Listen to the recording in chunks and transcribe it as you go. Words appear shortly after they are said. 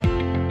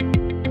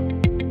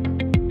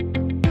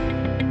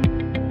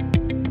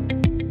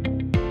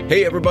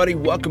Hey everybody,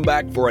 welcome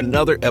back for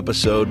another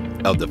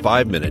episode of the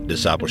 5-Minute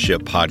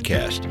Discipleship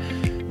Podcast.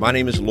 My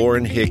name is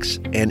Lauren Hicks,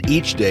 and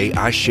each day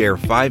I share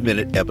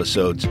 5-minute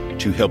episodes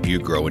to help you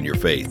grow in your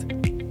faith.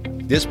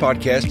 This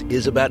podcast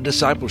is about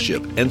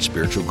discipleship and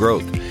spiritual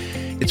growth.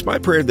 It's my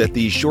prayer that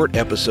these short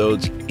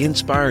episodes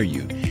inspire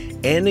you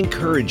and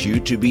encourage you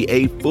to be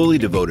a fully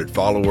devoted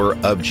follower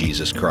of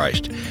Jesus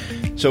Christ.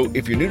 So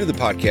if you're new to the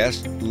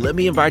podcast, let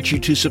me invite you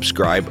to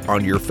subscribe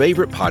on your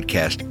favorite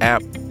podcast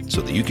app so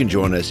that you can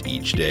join us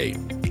each day.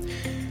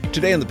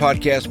 Today on the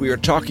podcast, we are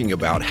talking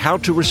about how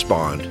to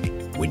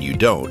respond when you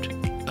don't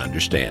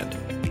understand.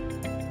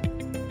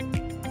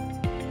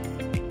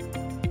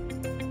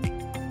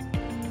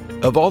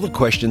 Of all the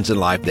questions in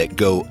life that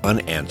go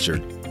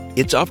unanswered,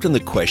 it's often the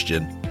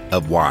question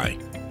of why.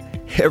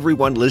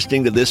 Everyone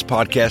listening to this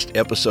podcast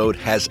episode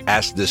has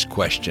asked this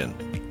question.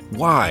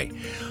 Why?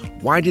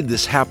 Why did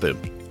this happen?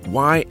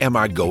 Why am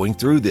I going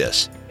through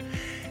this?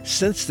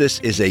 Since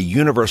this is a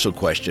universal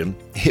question,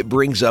 it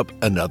brings up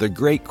another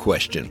great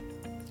question.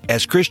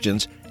 As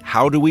Christians,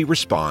 how do we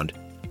respond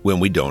when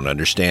we don't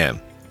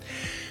understand?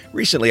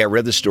 Recently, I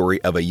read the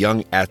story of a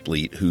young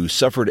athlete who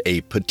suffered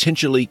a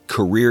potentially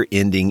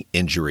career-ending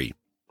injury.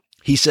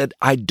 He said,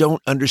 "I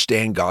don't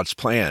understand God's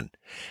plan.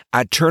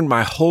 I turned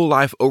my whole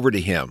life over to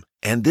Him,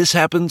 and this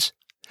happens?"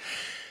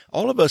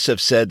 All of us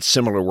have said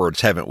similar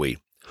words, haven't we?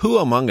 Who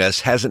among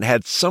us hasn't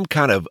had some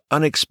kind of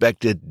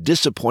unexpected,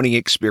 disappointing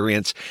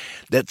experience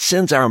that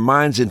sends our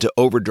minds into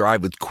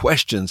overdrive with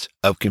questions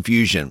of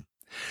confusion?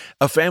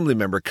 A family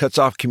member cuts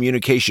off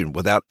communication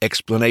without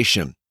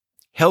explanation.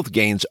 Health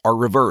gains are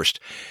reversed.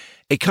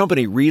 A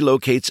company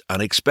relocates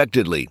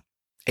unexpectedly.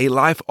 A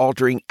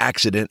life-altering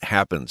accident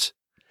happens.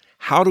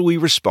 How do we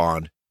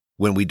respond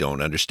when we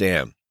don't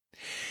understand?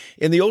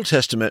 In the Old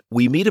Testament,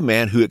 we meet a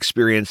man who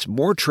experienced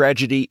more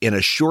tragedy in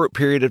a short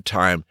period of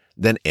time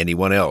than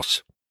anyone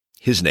else.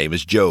 His name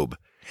is Job.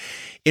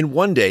 In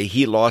one day,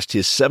 he lost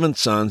his 7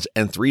 sons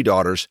and 3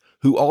 daughters,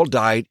 who all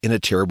died in a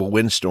terrible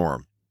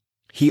windstorm.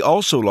 He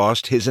also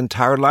lost his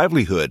entire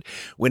livelihood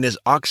when his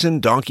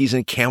oxen, donkeys,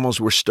 and camels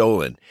were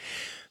stolen.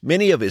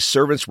 Many of his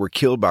servants were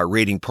killed by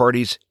raiding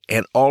parties,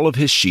 and all of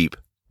his sheep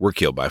were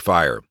killed by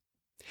fire.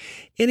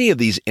 Any of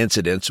these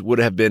incidents would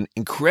have been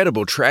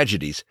incredible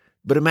tragedies,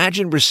 but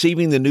imagine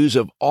receiving the news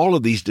of all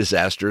of these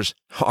disasters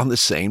on the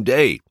same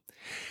day.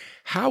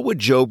 How would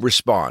Job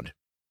respond?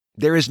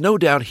 There is no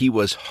doubt he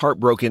was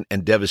heartbroken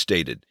and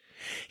devastated.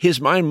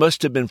 His mind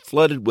must have been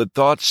flooded with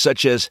thoughts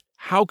such as,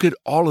 how could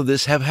all of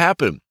this have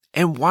happened?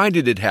 And why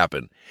did it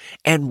happen?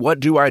 And what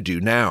do I do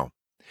now?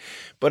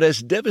 But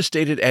as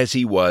devastated as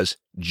he was,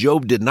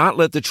 Job did not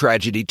let the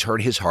tragedy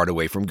turn his heart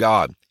away from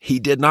God. He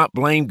did not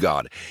blame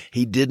God.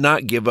 He did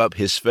not give up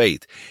his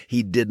faith.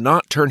 He did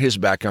not turn his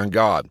back on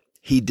God.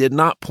 He did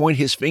not point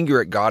his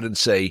finger at God and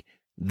say,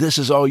 "This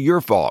is all your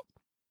fault."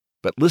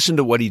 But listen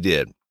to what he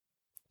did.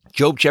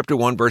 Job chapter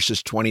 1,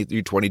 verses 20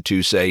 through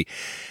 22 say,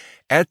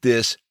 "At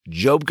this,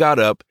 Job got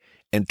up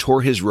and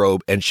tore his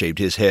robe and shaved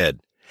his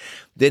head.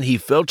 Then he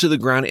fell to the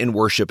ground in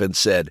worship and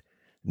said,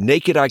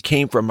 'Naked I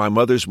came from my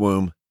mother's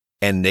womb,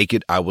 and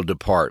naked I will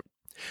depart.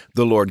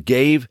 The Lord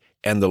gave,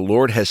 and the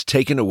Lord has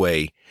taken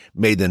away.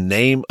 May the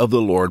name of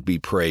the Lord be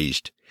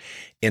praised.'"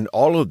 In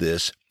all of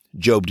this,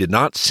 Job did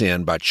not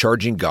sin by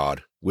charging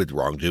God with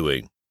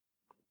wrongdoing.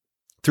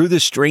 Through the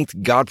strength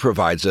God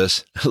provides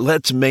us,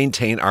 let's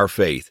maintain our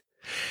faith.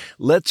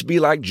 Let's be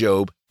like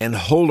Job and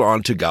hold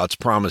on to God's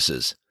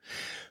promises.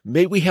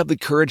 May we have the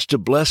courage to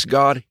bless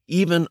God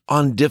even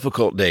on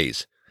difficult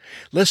days.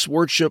 Let's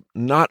worship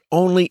not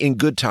only in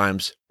good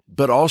times,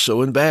 but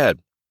also in bad.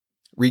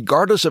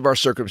 Regardless of our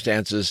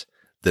circumstances,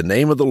 the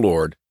name of the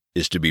Lord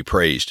is to be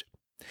praised.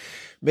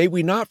 May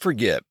we not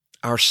forget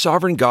our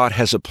sovereign God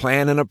has a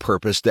plan and a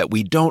purpose that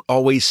we don't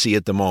always see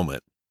at the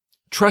moment.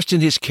 Trust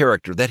in His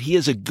character, that He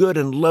is a good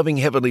and loving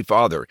Heavenly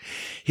Father.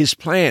 His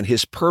plan,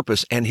 His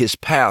purpose, and His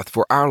path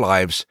for our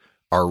lives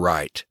are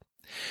right.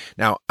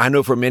 Now, I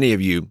know for many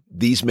of you,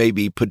 these may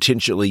be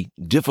potentially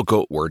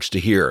difficult words to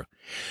hear.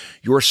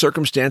 Your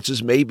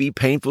circumstances may be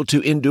painful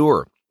to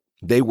endure.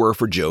 They were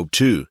for Job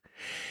too.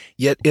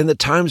 Yet in the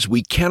times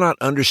we cannot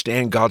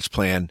understand God's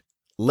plan,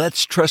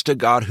 let's trust a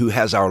God who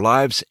has our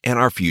lives and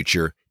our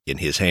future in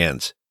His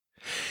hands.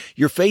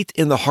 Your faith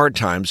in the hard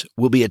times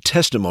will be a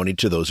testimony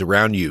to those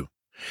around you.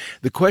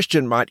 The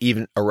question might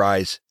even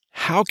arise,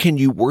 how can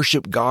you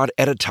worship God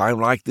at a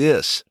time like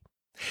this?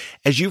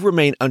 As you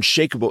remain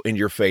unshakable in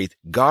your faith,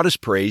 God is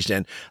praised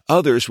and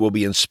others will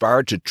be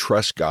inspired to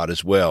trust God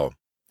as well.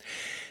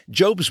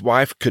 Job's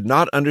wife could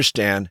not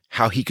understand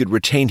how he could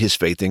retain his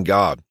faith in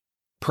God.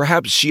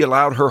 Perhaps she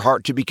allowed her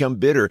heart to become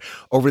bitter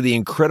over the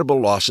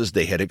incredible losses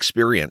they had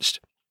experienced.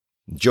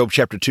 Job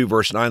chapter 2,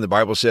 verse 9, the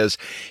Bible says,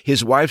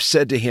 his wife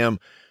said to him,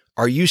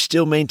 "Are you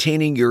still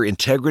maintaining your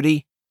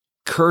integrity?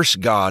 Curse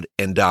God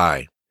and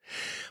die."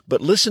 But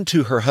listen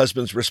to her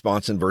husband's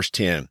response in verse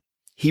 10.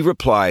 He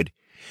replied,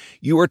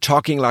 "You are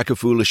talking like a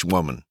foolish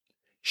woman.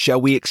 Shall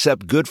we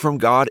accept good from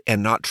God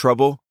and not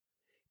trouble?"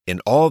 In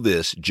all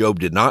this, Job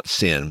did not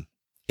sin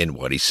in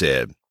what he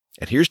said.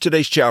 And here's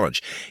today's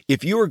challenge.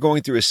 If you are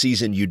going through a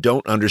season you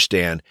don't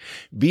understand,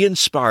 be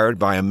inspired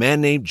by a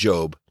man named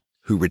Job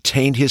who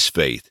retained his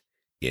faith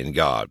in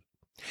God.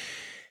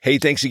 Hey,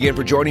 thanks again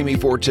for joining me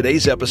for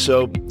today's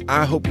episode.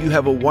 I hope you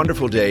have a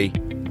wonderful day.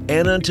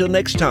 And until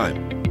next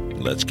time,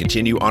 let's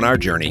continue on our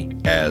journey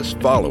as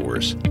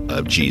followers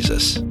of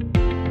Jesus.